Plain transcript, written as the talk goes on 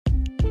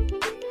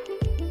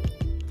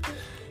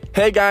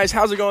Hey guys,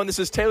 how's it going? This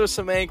is Taylor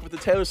Semenk with the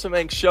Taylor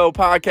Semenk Show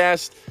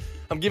podcast.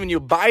 I'm giving you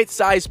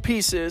bite-sized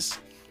pieces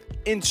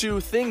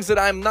into things that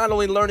I'm not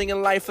only learning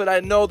in life, that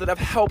I know that have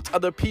helped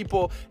other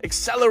people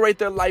accelerate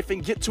their life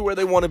and get to where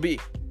they want to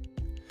be.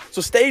 So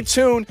stay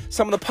tuned.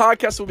 Some of the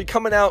podcasts will be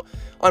coming out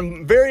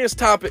on various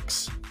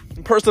topics,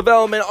 personal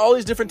development, all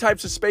these different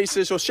types of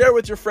spaces. So share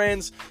with your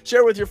friends,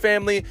 share with your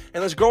family,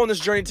 and let's go on this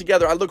journey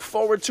together. I look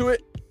forward to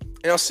it,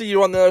 and I'll see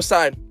you on the other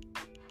side.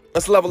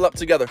 Let's level up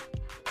together.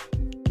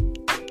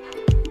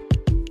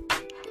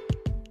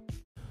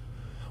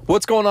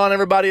 What's going on,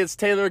 everybody? It's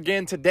Taylor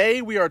again.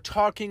 Today we are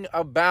talking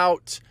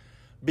about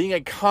being a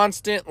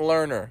constant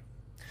learner.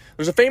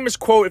 There's a famous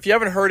quote. If you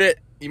haven't heard it,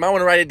 you might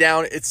want to write it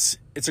down. It's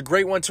a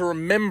great one to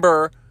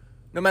remember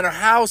no matter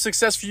how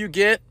successful you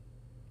get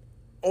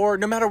or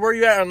no matter where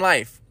you're at in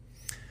life.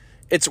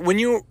 It's when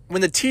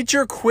the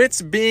teacher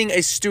quits being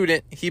a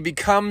student, he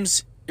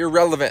becomes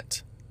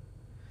irrelevant.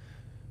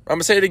 I'm going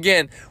to say it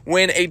again.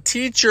 When a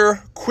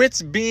teacher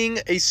quits being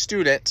a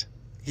student,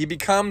 he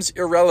becomes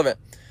irrelevant.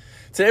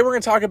 Today we're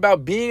going to talk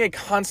about being a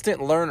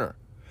constant learner,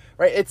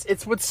 right?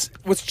 It's what's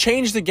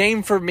changed the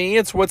game for me.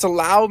 It's what's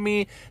allowed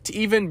me to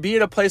even be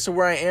at a place of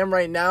where I am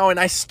right now, and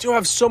I still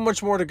have so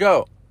much more to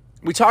go.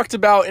 We talked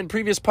about in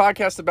previous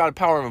podcasts about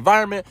power of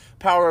environment,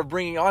 power of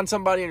bringing on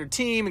somebody in your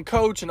team and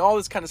coach and all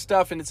this kind of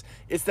stuff, and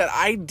it's that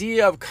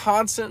idea of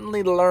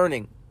constantly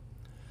learning.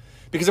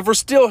 Because if we're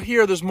still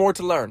here, there's more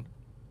to learn,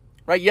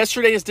 right?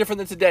 Yesterday is different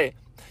than today.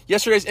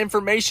 Yesterday's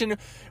information,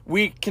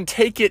 we can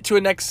take it to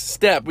a next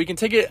step. We can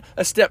take it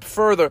a step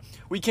further.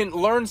 We can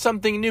learn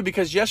something new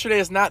because yesterday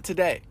is not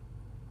today.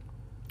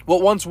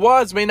 What once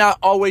was may not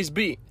always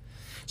be.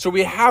 So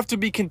we have to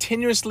be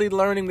continuously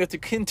learning. We have to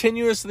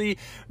continuously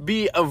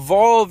be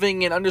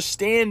evolving and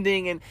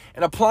understanding and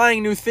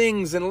applying new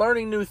things and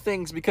learning new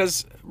things,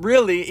 because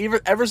really,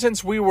 ever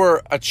since we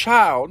were a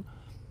child,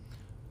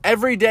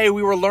 every day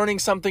we were learning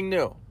something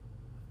new.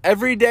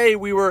 Every day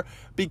we were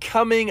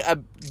becoming a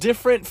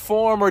different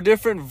form or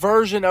different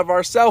version of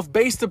ourselves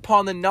based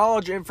upon the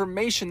knowledge or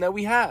information that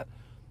we had.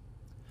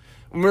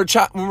 When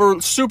we're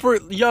super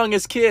young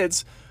as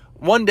kids,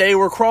 one day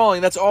we're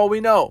crawling, that's all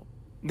we know.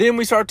 Then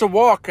we start to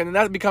walk, and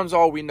that becomes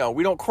all we know.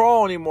 We don't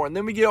crawl anymore. And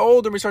then we get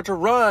older and we start to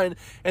run,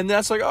 and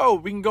that's like, oh,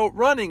 we can go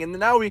running. And then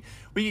now we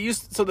get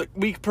used, so that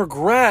we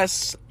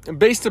progress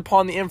based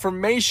upon the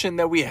information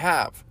that we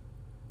have.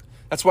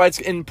 That's why it's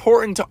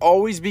important to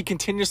always be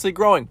continuously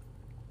growing.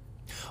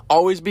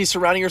 Always be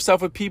surrounding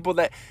yourself with people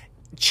that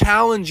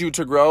challenge you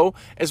to grow,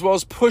 as well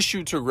as push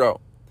you to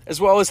grow,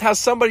 as well as have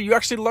somebody you're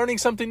actually learning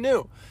something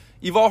new.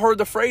 You've all heard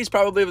the phrase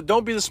probably,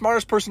 don't be the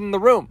smartest person in the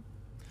room.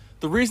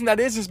 The reason that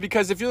is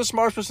because if you're the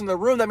smartest person in the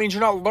room, that means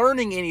you're not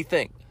learning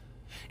anything.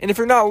 And if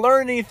you're not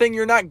learning anything,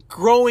 you're not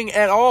growing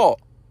at all.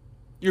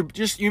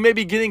 You may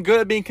be getting good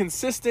at being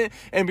consistent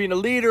and being a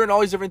leader and all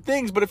these different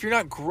things, but if you're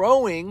not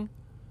growing,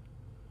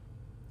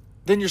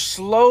 then you're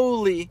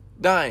slowly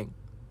dying.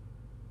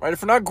 Right?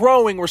 If we're not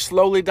growing, we're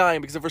slowly dying,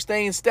 because if we're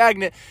staying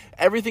stagnant,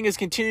 everything is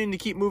continuing to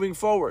keep moving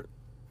forward.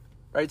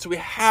 Right? So we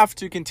have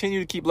to continue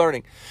to keep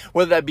learning,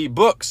 whether that be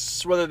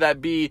books, whether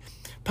that be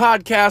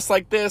podcasts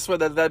like this,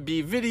 whether that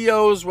be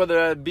videos,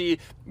 whether that be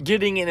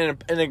getting in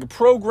a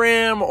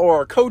program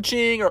or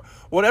coaching or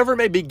whatever it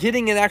may be,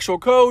 getting an actual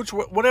coach,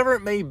 whatever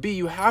it may be,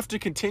 you have to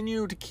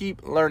continue to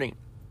keep learning.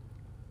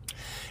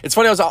 It's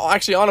funny, I was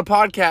actually on a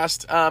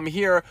podcast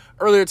here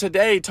earlier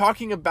today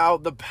talking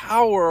about the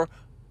power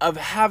of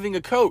having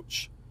a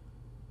coach.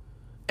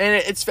 And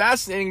it's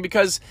fascinating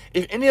because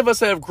if any of us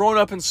that have grown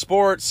up in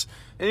sports,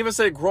 any of us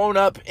that have grown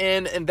up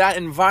in that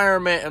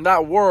environment and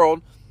that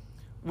world,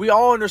 we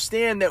all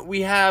understand that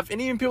we have, and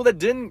even people that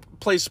didn't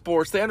play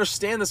sports, they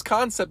understand this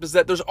concept is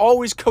that there's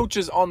always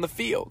coaches on the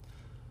field.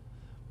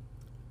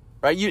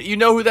 Right? You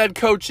know who that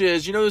coach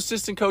is, you know who the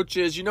assistant coach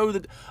is, you know who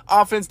the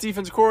offense,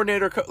 defense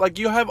coordinator, like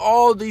you have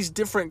all these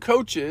different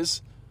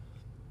coaches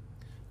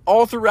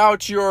all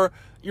throughout your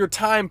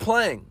time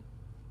playing.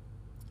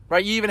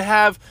 Right? You even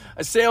have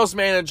a sales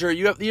manager.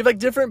 You have like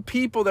different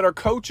people that are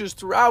coaches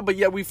throughout, but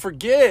yet we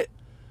forget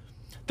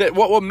that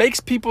what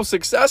makes people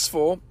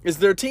successful is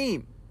their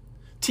team.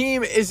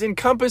 Team is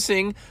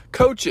encompassing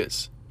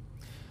coaches.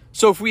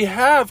 So if we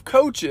have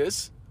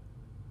coaches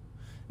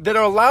that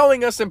are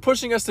allowing us and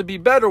pushing us to be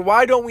better,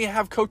 why don't we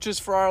have coaches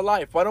for our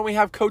life? Why don't we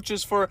have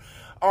coaches for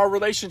our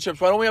relationships?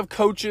 Why don't we have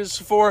coaches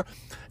for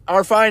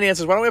our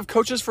finances? Why don't we have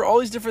coaches for all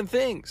these different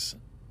things?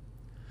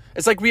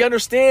 It's like we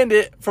understand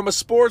it from a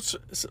sports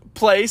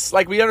place.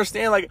 Like we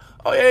understand, like,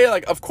 oh yeah,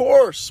 like of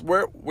course,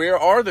 where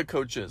are the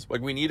coaches?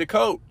 Like we need a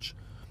coach.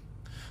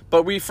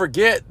 But we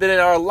forget that in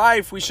our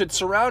life, we should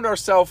surround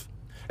ourselves,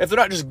 if they're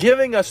not just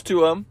giving us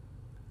to them.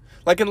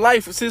 Like in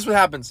life, see, this is what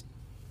happens.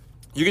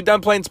 You get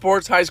done playing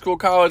sports, high school,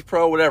 college,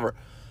 pro, whatever.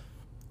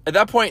 At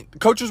that point,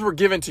 coaches were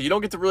given to you. You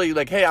don't get to really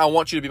like, hey, I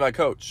want you to be my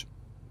coach.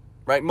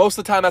 Right? Most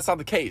of the time, that's not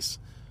the case.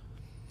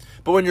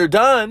 But when you're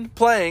done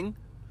playing,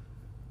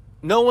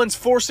 no one's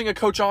forcing a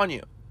coach on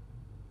you.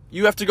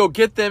 You have to go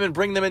get them and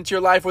bring them into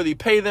your life, whether you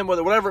pay them,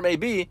 whatever it may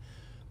be.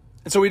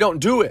 And so we don't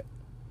do it.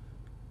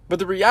 But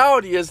the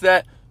reality is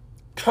that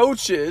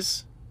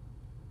coaches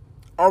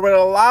are what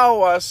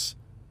allow us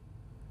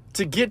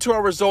to get to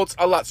our results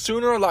a lot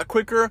sooner, a lot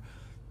quicker,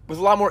 with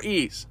a lot more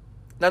ease.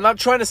 Now, I'm not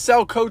trying to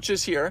sell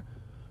coaches here.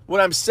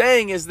 What I'm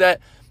saying is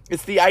that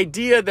it's the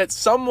idea that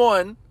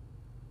someone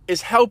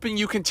is helping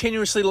you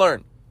continuously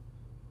learn.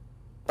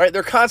 Right?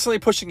 They're constantly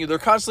pushing you. They're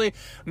constantly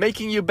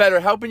making you better,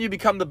 helping you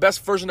become the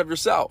best version of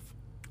yourself.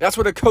 That's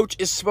what a coach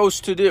is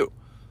supposed to do.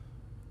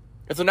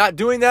 If they're not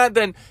doing that,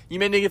 then you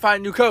may need to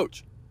find a new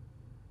coach.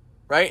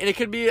 Right? And it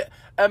could be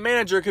a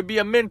manager, it could be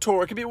a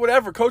mentor, it could be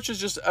whatever. Coach is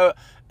just a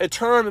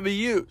term that we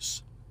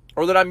use,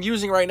 or that I'm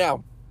using right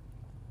now.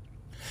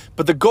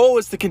 But the goal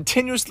is to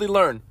continuously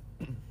learn.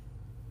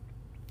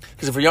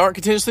 Because if we aren't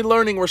continuously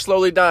learning, we're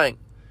slowly dying.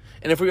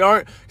 And if we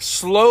aren't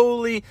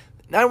slowly,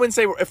 I wouldn't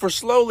say if we're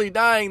slowly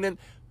dying, then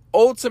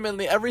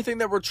ultimately everything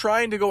that we're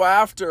trying to go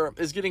after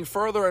is getting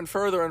further and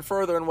further and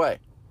further away.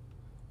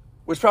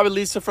 Which probably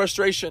leads to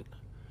frustration.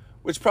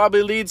 Which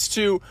probably leads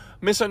to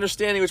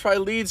misunderstanding, which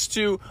probably leads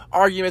to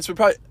arguments.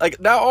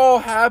 That all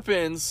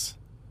happens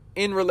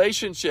in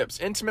relationships,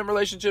 intimate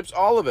relationships,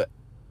 all of it.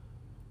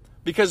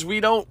 Because we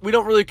don't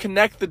really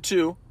connect the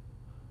two.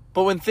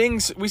 But when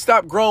we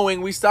stop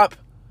growing, we stop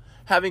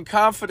having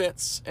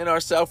confidence in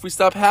ourselves, we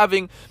stop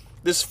having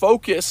this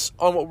focus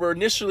on what we're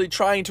initially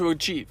trying to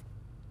achieve.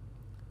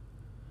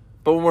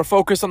 But when we're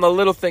focused on the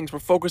little things, we're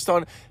focused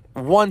on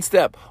one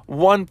step,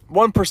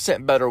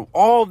 1% better,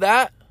 all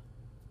that,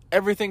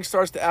 everything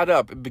starts to add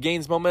up. It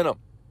gains momentum.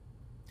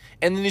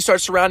 And then you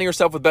start surrounding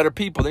yourself with better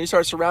people. Then you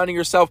start surrounding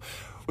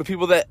yourself with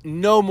people that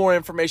know more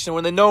information.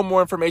 When they know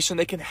more information,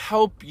 they can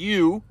help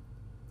you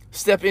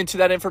step into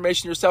that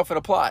information yourself and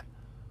apply.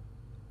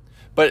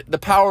 But the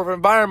power of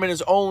environment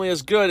is only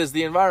as good as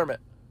the environment.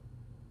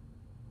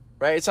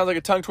 Right? It sounds like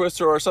a tongue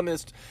twister or something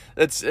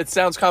it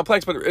sounds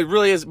complex, but it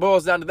really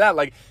boils down to that.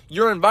 Like,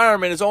 your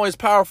environment is only as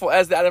powerful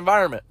as that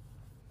environment.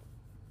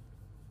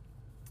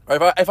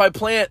 Right? If I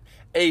plant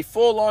a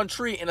full-on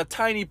tree in a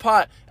tiny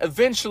pot,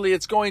 eventually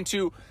it's going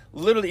to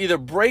literally either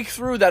break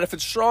through that if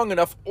it's strong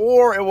enough,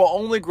 or it will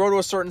only grow to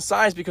a certain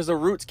size because the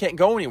roots can't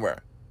go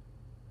anywhere.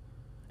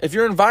 If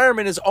your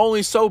environment is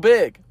only so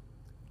big,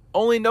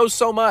 only knows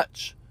so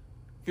much,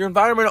 if your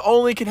environment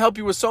only can help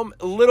you with so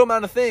little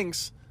amount of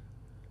things,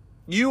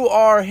 you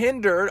are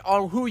hindered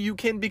on who you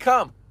can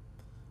become.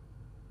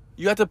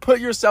 You have to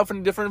put yourself in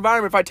a different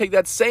environment. If I take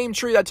that same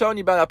tree that I'm telling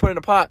you about, I put it in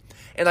a pot,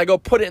 and I go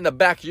put it in the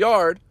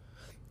backyard,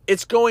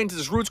 this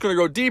root's going to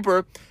go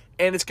deeper,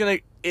 and it's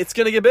going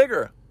to get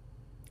bigger.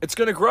 It's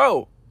going to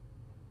grow.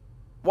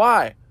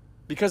 Why?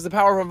 Because the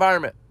power of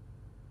environment.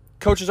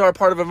 Coaches are a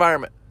part of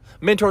environment.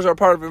 Mentors are a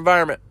part of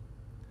environment.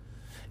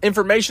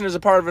 Information is a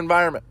part of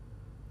environment.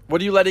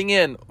 What are you letting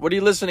in? What are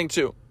you listening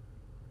to?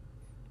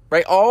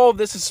 Right? All of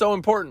this is so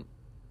important.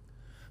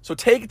 So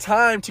take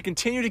time to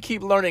continue to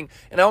keep learning.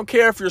 And I don't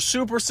care if you're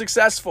super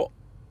successful,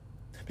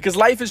 because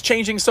life is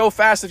changing so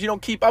fast. If you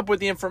don't keep up with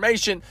the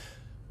information,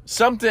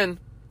 something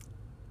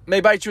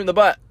may bite you in the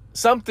butt.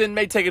 Something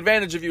may take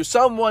advantage of you.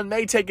 Someone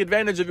may take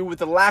advantage of you with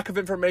the lack of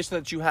information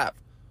that you have.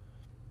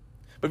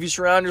 But if you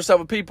surround yourself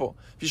with people,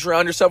 if you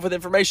surround yourself with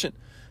information,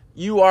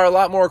 you are a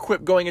lot more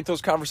equipped going into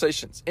those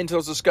conversations, into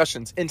those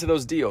discussions, into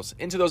those deals,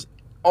 into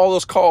all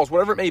those calls,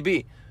 whatever it may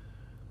be.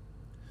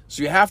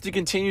 So you have to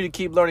continue to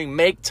keep learning.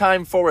 Make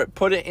time for it.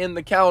 Put it in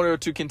the calendar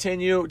to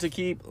continue to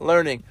keep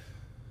learning.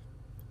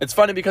 It's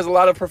funny because a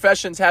lot of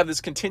professions have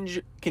this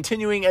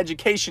continuing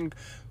education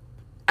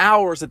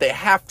hours that they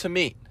have to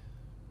meet.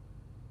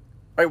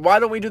 Right? Why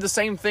don't we do the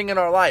same thing in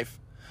our life?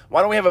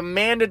 Why don't we have a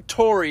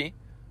mandatory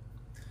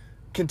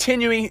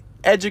continuing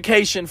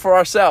education for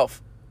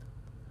ourselves?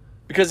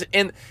 Because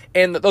in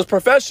those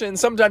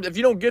professions, sometimes if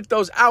you don't get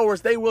those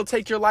hours, they will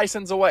take your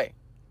license away.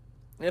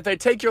 And if they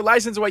take your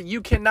license away, you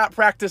cannot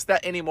practice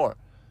that anymore.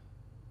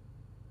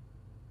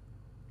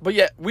 But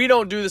yet, we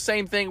don't do the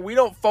same thing. We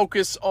don't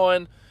focus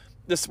on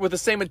this with the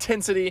same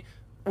intensity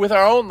with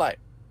our own life.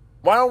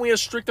 Why aren't we as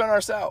strict on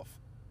ourselves?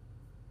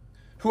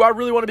 Who I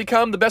really want to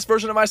become, the best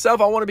version of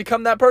myself, I want to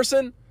become that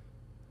person.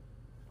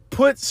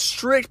 Put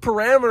strict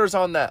parameters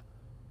on that.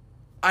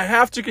 I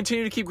have to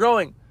continue to keep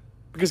growing.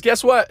 Because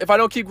guess what? If I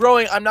don't keep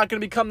growing, I'm not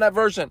going to become that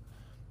version.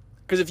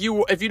 Because if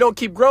you don't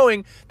keep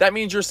growing, that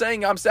means you're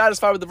saying I'm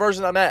satisfied with the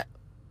version I'm at.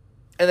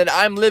 And then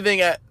I'm living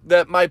at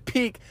my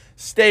peak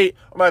state,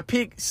 or my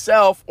peak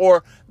self,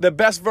 or the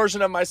best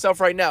version of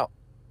myself right now.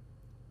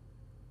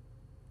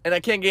 And I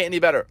can't get any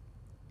better.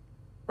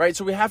 Right?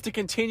 So we have to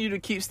continue to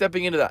keep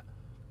stepping into that.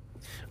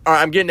 All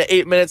right, I'm getting to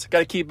 8 minutes. Got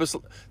to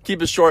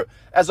keep it short.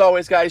 As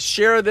always, guys,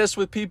 share this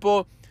with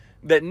people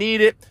that need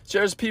it.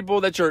 Share this with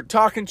people that you're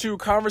talking to,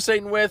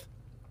 conversating with.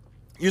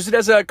 Use it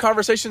as a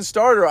conversation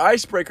starter,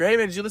 icebreaker. Hey,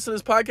 man, did you listen to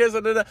this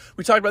podcast?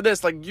 We talked about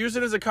this. Like, use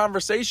it as a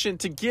conversation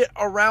to get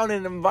around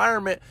an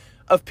environment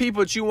of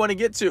people that you want to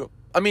get to.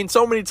 I mean,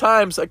 so many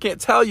times, I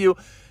can't tell you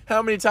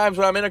how many times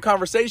when I'm in a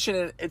conversation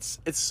and it's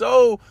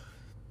so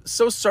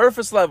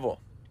surface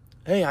level.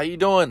 Hey, how you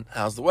doing?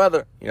 How's the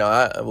weather?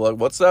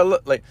 What's that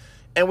look like?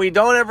 And we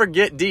don't ever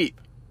get deep.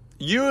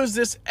 Use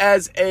this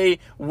as a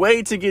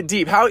way to get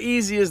deep. How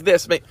easy is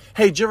this?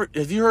 Hey,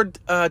 have you heard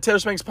Taylor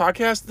Spank's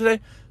podcast today?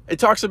 It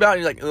talks about,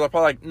 and you're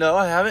probably like, no,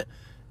 I haven't.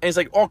 And he's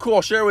like, oh, cool,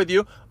 I'll share it with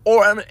you.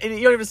 And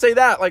you don't even say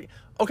that. Like,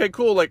 okay,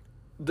 cool. Like,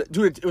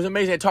 dude, it was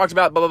amazing. It talks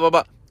about blah, blah, blah,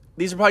 blah.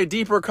 These are probably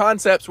deeper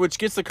concepts, which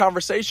gets the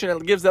conversation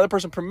and gives the other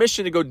person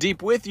permission to go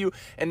deep with you.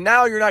 And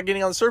now you're not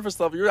getting on the surface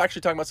level. You're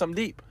actually talking about something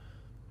deep.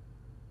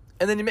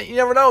 And then you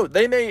never know.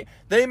 They may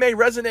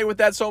resonate with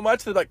that so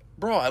much. They're like,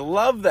 bro, I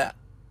love that.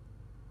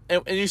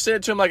 And you send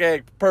it to them like,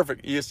 hey,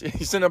 perfect. You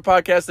send them a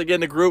podcast, they get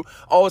in a group,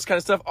 all this kind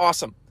of stuff.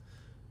 Awesome.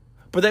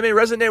 But they may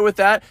resonate with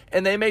that,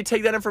 and they may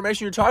take that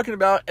information you're talking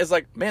about as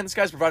like, man, this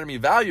guy's providing me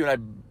value, and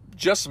I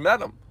just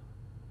met him.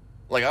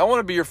 Like, I want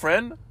to be your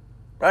friend.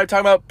 Right?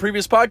 Talking about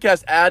previous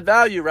podcasts, add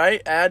value,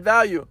 right? Add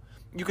value.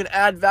 You can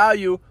add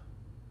value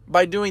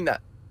by doing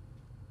that.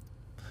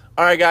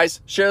 All right,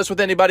 guys, share this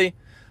with anybody.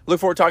 Look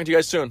forward to talking to you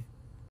guys soon.